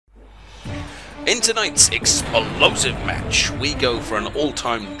In tonight's explosive match, we go for an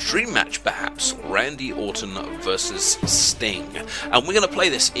all-time dream match perhaps, Randy Orton versus Sting. And we're going to play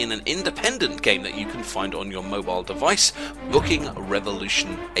this in an independent game that you can find on your mobile device, Booking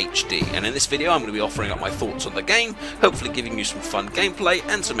Revolution HD. And in this video I'm going to be offering up my thoughts on the game, hopefully giving you some fun gameplay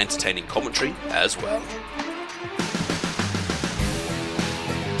and some entertaining commentary as well.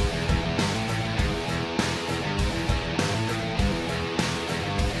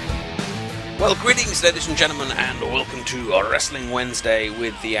 Well, greetings ladies and gentlemen, and welcome to Wrestling Wednesday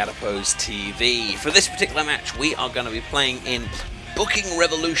with TheAdiposeTV. For this particular match, we are going to be playing in Booking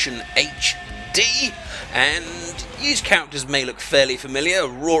Revolution HD, and these characters may look fairly familiar,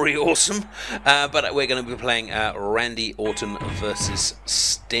 Rory Awesome, but we're going to be playing Randy Orton versus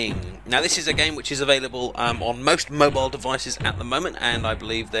Sting. Now this is a game which is available on most mobile devices at the moment, and I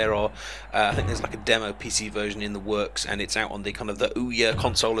believe there are, I think there's like a demo PC version in the works, and it's out on the kind of the Ouya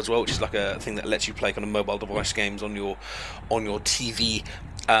console as well, which is like a thing that lets you play kind of mobile device games on your TV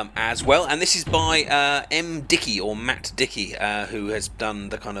as well. And this is by M. Dickey, or Matt Dickey, who has done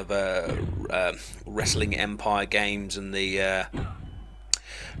the kind of Wrestling Empire games and the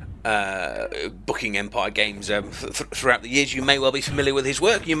Booking Empire games throughout the years. You may well be familiar with his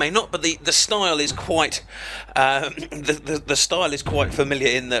work, you may not, but the style is quite the style is quite familiar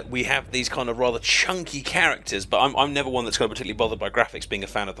in that we have these kind of rather chunky characters. But I'm never one that's kind of particularly bothered by graphics, being a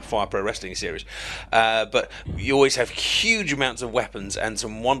fan of the Fire Pro Wrestling series. But you always have huge amounts of weapons and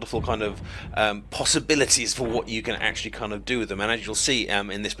some wonderful kind of possibilities for what you can actually kind of do with them. And as you'll see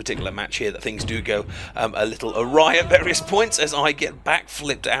in this particular match here, that things do go a little awry at various points as I get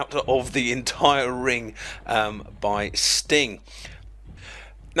backflipped out of the entire ring by Sting.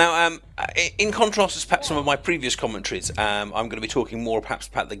 Now, in contrast to perhaps some of my previous commentaries, I'm going to be talking more perhaps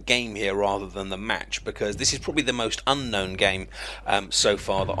about the game here rather than the match, because this is probably the most unknown game so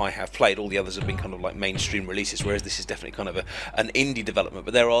far that I have played. All the others have been kind of like mainstream releases, whereas this is definitely kind of an indie development.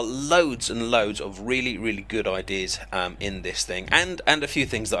 But there are loads and loads of really, really good ideas in this thing, and a few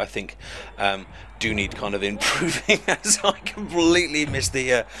things that I think do need kind of improving, as I completely missed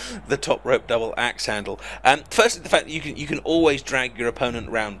the top rope double axe handle. Firstly, the fact that you can always drag your opponent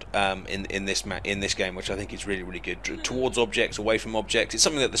around in this game, which I think is really, really good. Towards objects, away from objects. It's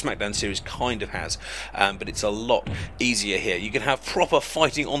something that the SmackDown series kind of has, but it's a lot easier here. You can have proper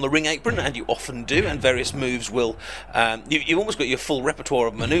fighting on the ring apron, and you often do, and various moves will. You've almost got your full repertoire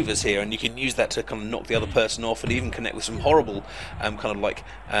of manoeuvres here, and you can use that to kind of knock the other person off, and even connect with some horrible kind of like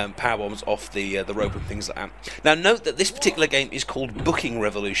power bombs off the rope and things like that. Now note that this particular game is called Booking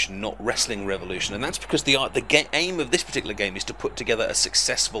Revolution, not Wrestling Revolution, and that's because the aim of this particular game is to put together a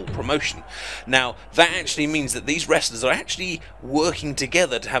successful promotion. Now that actually means that these wrestlers are actually working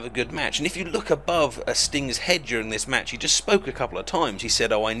together to have a good match. And if you look above Sting's head during this match, he just spoke a couple of times. He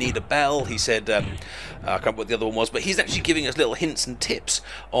said, "Oh, I need a bell." He said, I can't remember what the other one was, but he's actually giving us little hints and tips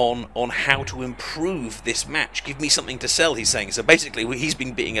on how to improve this match. Give me something to sell, he's saying. So basically he's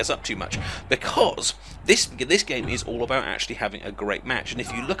been beating us up too much, because this game is all about actually having a great match. And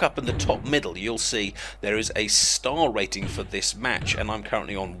if you look up in the top middle, you'll see there is a star rating for this match, and I'm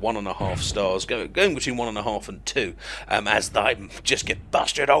currently on 1.5 stars, going between 1.5 and 2, as I just get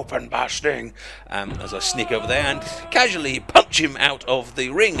busted open by Sting, as I sneak over there and casually punch him out of the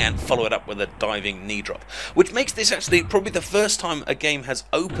ring and follow it up with a diving knee drop, which makes this actually probably the first time a game has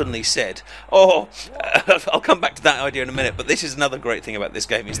openly said, "Oh," I'll come back to that idea in a minute, but this is another great thing about this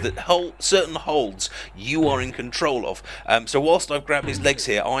game, is that certain holds you are in control of. So whilst I've grabbed his legs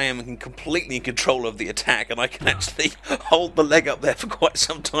here, I am completely in control of the attack, and I can actually hold the leg up there for quite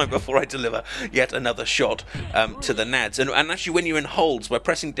some time before I deliver yet another shot to the nads. And actually, when you're in holds, by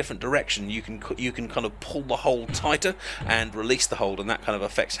pressing different direction, you can kind of pull the hold tighter and release the hold, and that kind of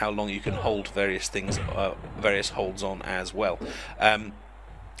affects how long you can hold various things, various holds on as well.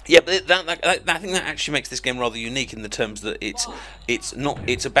 Yeah, but I think that actually makes this game rather unique in the terms that it's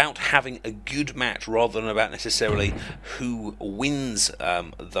about having a good match rather than about necessarily who wins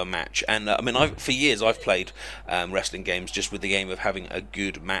the match. And I mean, for years I've played wrestling games just with the aim of having a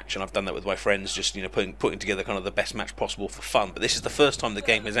good match, and I've done that with my friends, just putting together kind of the best match possible for fun. But this is the first time the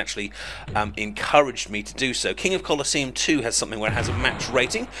game has actually encouraged me to do so. King of Colosseum 2 has something where it has a match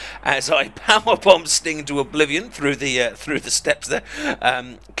rating, as I powerbomb Sting into oblivion through the steps there.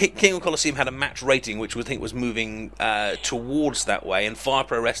 King of Colosseum had a match rating which we think was moving towards that way, and Fire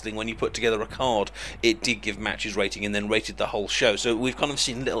Pro Wrestling, when you put together a card, it did give matches rating and then rated the whole show. So we've kind of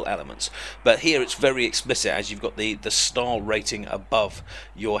seen little elements, but here it's very explicit, as you've got the style rating above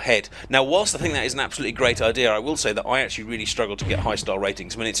your head. Now, whilst I think that is an absolutely great idea, I will say that I actually really struggle to get high style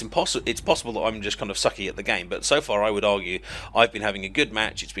ratings. I mean, it's possible that I'm just kind of sucky at the game, but so far I would argue I've been having a good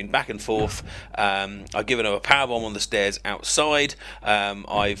match. It's been back and forth. I've given him a powerbomb on the stairs outside.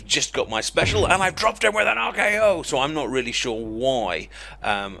 I've just got my special, and I've dropped him with an RKO. So I'm not really sure why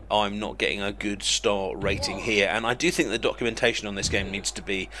I'm not getting a good star rating here. And I do think the documentation on this game needs to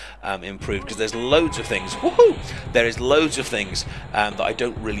be improved, because there's loads of things. Woohoo! There is loads of things that I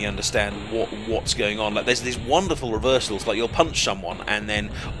don't really understand what's going on. Like, there's these wonderful reversals, like you'll punch someone, and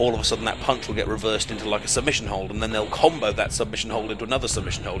then all of a sudden that punch will get reversed into like a submission hold, and then they'll combo that submission hold into another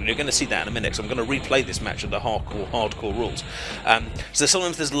submission hold. And you're going to see that in a minute, because I'm going to replay this match under hardcore rules. So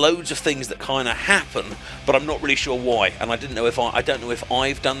sometimes there's loads of things that kind of happen, but I'm not really sure why, and I don't know if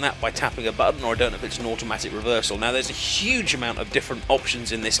I've done that by tapping a button, or I don't know if it's an automatic reversal. Now, there's a huge amount of different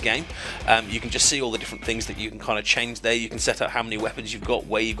options in this game. You can just see all the different things that you can kind of change there. You can set out how many weapons you've got,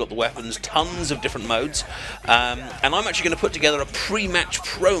 where you've got the weapons, tons of different modes. And I'm actually going to put together a pre-match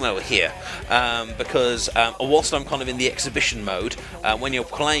promo here, because whilst I'm kind of in the exhibition mode, when you're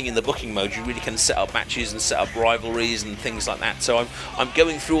playing in the booking mode, you really can set up matches and set up rivalries and things like that. So I'm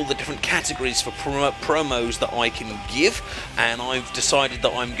going through all the different categories for promos that I can give, and I've decided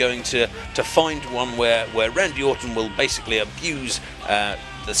that I'm going to find one where Randy Orton will basically abuse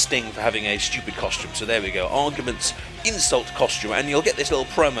the Sting for having a stupid costume. So there we go, arguments, insult, costume, and you'll get this little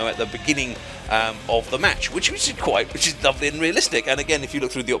promo at the beginning of the match, which is lovely and realistic. And again, if you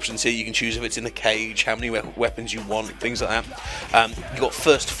look through the options here, you can choose if it's in a cage, how many weapons you want, things like that. You've got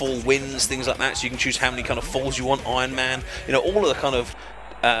first fall wins, things like that, so you can choose how many kind of falls you want. Iron Man, you know, all of the kind of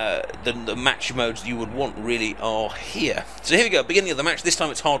the match modes you would want really are here. So here we go, beginning of the match. This time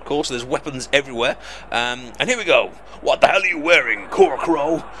it's hardcore, so there's weapons everywhere. And here we go. What the hell are you wearing,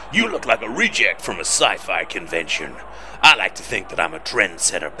 Crow? You look like a reject from a sci-fi convention. I like to think that I'm a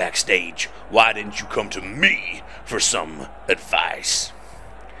trendsetter backstage. Why didn't you come to me for some advice?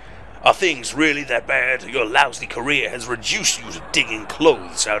 Are things really that bad? Your lousy career has reduced you to digging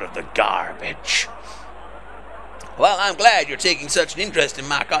clothes out of the garbage. Well, I'm glad you're taking such an interest in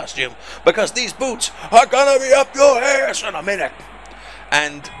my costume, because these boots are gonna be up your ass in a minute.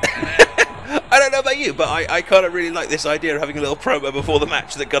 And I don't know about you, but I kind of really like this idea of having a little promo before the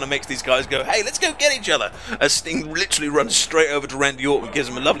match that kind of makes these guys go, hey, let's go get each other. As Sting literally runs straight over to Randy Orton, gives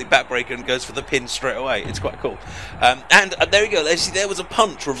him a lovely backbreaker, and goes for the pin straight away. It's quite cool. And there we go. There was a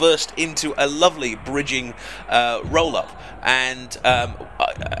punch reversed into a lovely bridging roll-up. And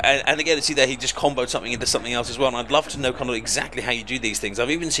again, see there, he just comboed something into something else as well. And I'd love to know kind of exactly how you do these things.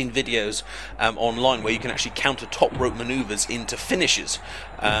 I've even seen videos online where you can actually counter top rope maneuvers into finishes.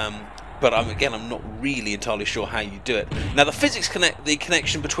 But I'm not really entirely sure how you do it. Now, the physics the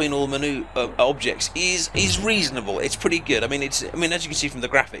connection between all objects is reasonable. It's pretty good. I mean, as you can see from the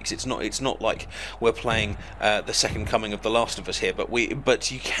graphics, it's not like we're playing the second coming of The Last of Us here.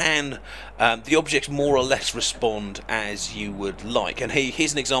 But you can the objects more or less respond as you would like. And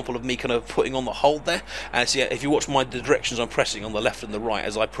here's an example of me kind of putting on the hold there. And so, yeah, if you watch the directions I'm pressing on the left and the right,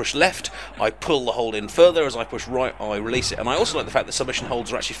 as I push left, I pull the hold in further. As I push right, I release it. And I also like the fact that submission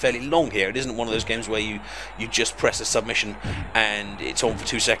holds are actually fairly long here. It isn't one of those games where you just press a submission and it's on for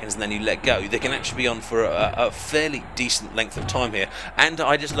 2 seconds and then you let go. They can actually be on for a fairly decent length of time here. And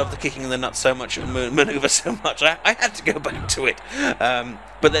I just love the kicking in the nuts so much, maneuver so much. I had to go back to it.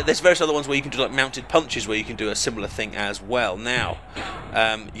 But there's various other ones where you can do like mounted punches, where you can do a similar thing as well. Now,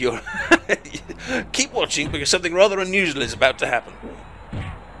 you're keep watching, because something rather unusual is about to happen.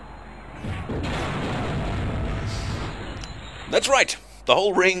 That's right. The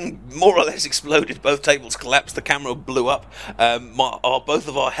whole ring more or less exploded, both tables collapsed, the camera blew up, both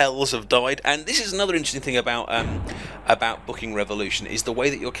of our hells have died. And this is another interesting thing about Booking Revolution, is the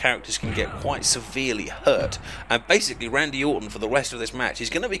way that your characters can get quite severely hurt. And basically Randy Orton, for the rest of this match, is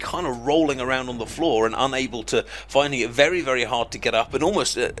going to be kind of rolling around on the floor and unable to, finding it very, very hard to get up, and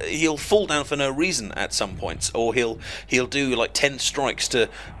almost he'll fall down for no reason at some points, or he'll do like 10 strikes to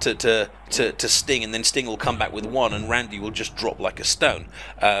Sting, and then Sting will come back with one, and Randy will just drop like a stone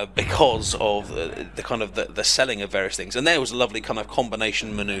because of the kind of the selling of various things. And there was a lovely kind of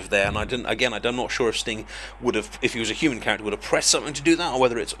combination maneuver there, and I'm not sure if Sting would have, if he was a human character, would have pressed something to do that, or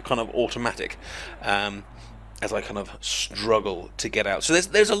whether it's kind of automatic. as I kind of struggle to get out. So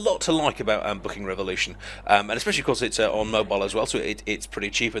there's a lot to like about Booking Revolution, and especially because it's on mobile as well, so it's pretty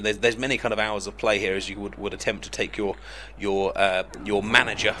cheap, and there's many kind of hours of play here as you would attempt to take your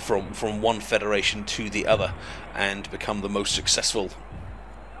manager from one federation to the other and become the most successful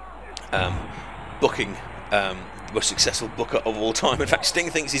booking. Most successful booker of all time. In fact, Sting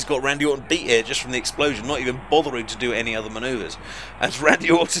thinks he's got Randy Orton beat here just from the explosion, not even bothering to do any other manoeuvres. As Randy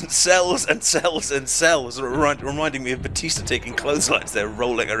Orton sells and sells and sells, reminding me of Batista taking clotheslines there,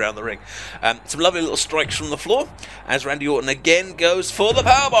 rolling around the ring. Some lovely little strikes from the floor, as Randy Orton again goes for the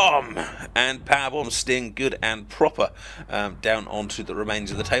powerbomb, and powerbomb Sting good and proper down onto the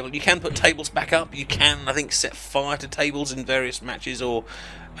remains of the table. You can put tables back up. You can, I think, set fire to tables in various matches or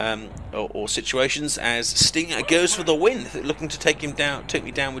situations, as Sting goes for the win, looking to take me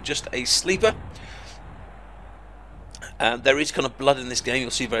down with just a sleeper. There is kind of blood in this game.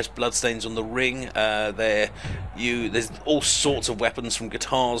 You'll see various blood stains on the ring. There's all sorts of weapons, from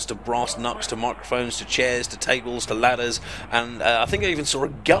guitars to brass knucks to microphones to chairs to tables to ladders, and I think I even saw a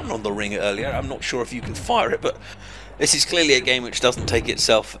gun on the ring earlier. I'm not sure if you can fire it, but this is clearly a game which doesn't take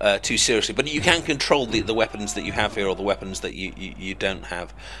itself too seriously, but you can control the weapons that you have here, or the weapons that you don't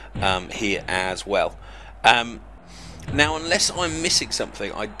have here as well. Now, unless I'm missing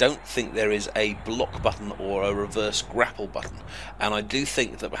something, I don't think there is a block button or a reverse grapple button, and I do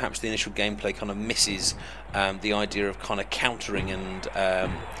think that perhaps the initial gameplay kind of misses the idea of kind of countering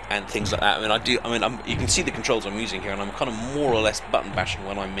and things like that. You can see the controls I'm using here, and I'm kind of more or less button bashing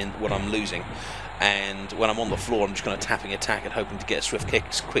when I'm losing. And when I'm on the floor, I'm just kind of tapping attack and hoping to get a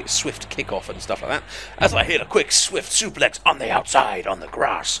quick swift kick off and stuff like that. As I hit a quick swift suplex on the outside on the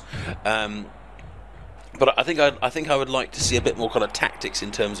grass. But I think I would like to see a bit more kind of tactics in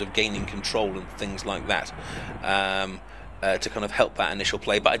terms of gaining control and things like that. To kind of help that initial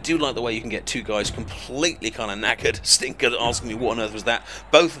play. But I do like the way you can get two guys completely kind of knackered. Stinker asking me what on earth was that.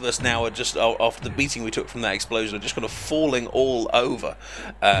 Both of us now are just, after the beating we took from that explosion, are just kind of falling all over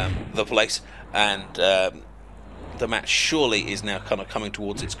the place. And the match surely is now kind of coming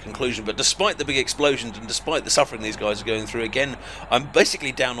towards its conclusion. But despite the big explosions and despite the suffering these guys are going through, again, I'm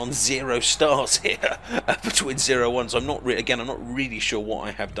basically down on 0 stars here between 0 and 1. So I'm not really sure what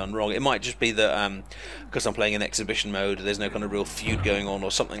I have done wrong. It might just be that because I'm playing in exhibition mode, there's no kind of real feud going on or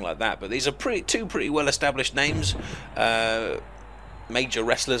something like that. But these are two pretty well established names. Major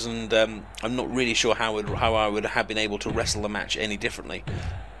wrestlers, and I'm not really sure how I would have been able to wrestle the match any differently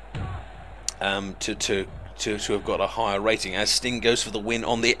to have got a higher rating, as Sting goes for the win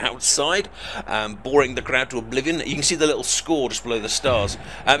on the outside, boring the crowd to oblivion. You can see the little score just below the stars.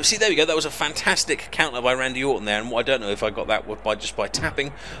 See, there we go. That was a fantastic counter by Randy Orton there, and I don't know if I got that just by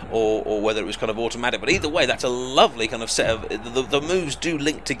tapping or whether it was kind of automatic, but either way, that's a lovely kind of set of... The moves do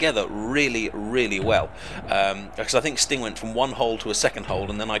link together really, really well, because I think Sting went from one hold to a second hold,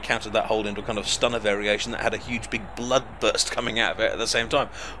 and then I countered that hold into a kind of stunner variation that had a huge big blood burst coming out of it at the same time,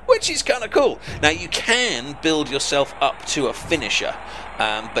 which is kind of cool. Now, you can build yourself up to a finisher,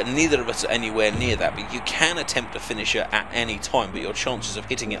 but neither of us are anywhere near that. But you can attempt a finisher at any time, but your chances of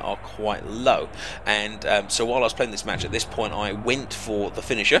hitting it are quite low. And so while I was playing this match at this point, I went for the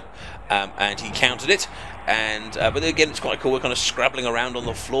finisher, and he countered it. And but again, it's quite cool. We're kind of scrabbling around on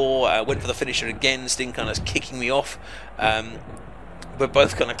the floor. Went for the finisher again. Sting kind of kicking me off. We're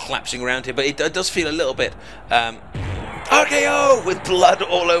both kind of collapsing around here, but it does feel a little bit RKO with blood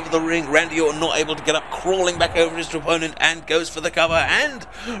all over the ring. Randy Orton not able to get up, crawling back over his opponent, and goes for the cover, and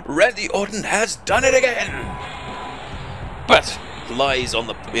Randy Orton has done it again, but lies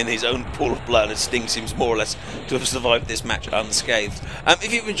in his own pool of blood, as Sting seems more or less to have survived this match unscathed.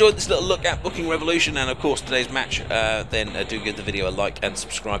 If you've enjoyed this little look at Booking Revolution and of course today's match, then do give the video a like and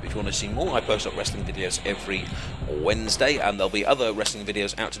subscribe if you want to see more. I post up wrestling videos every Wednesday, and there'll be other wrestling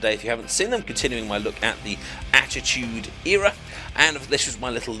videos out today if you haven't seen them, continuing my look at the Attitude Era. And this was my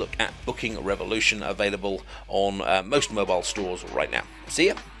little look at Booking Revolution, available on most mobile stores right now. See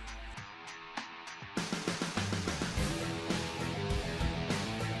ya!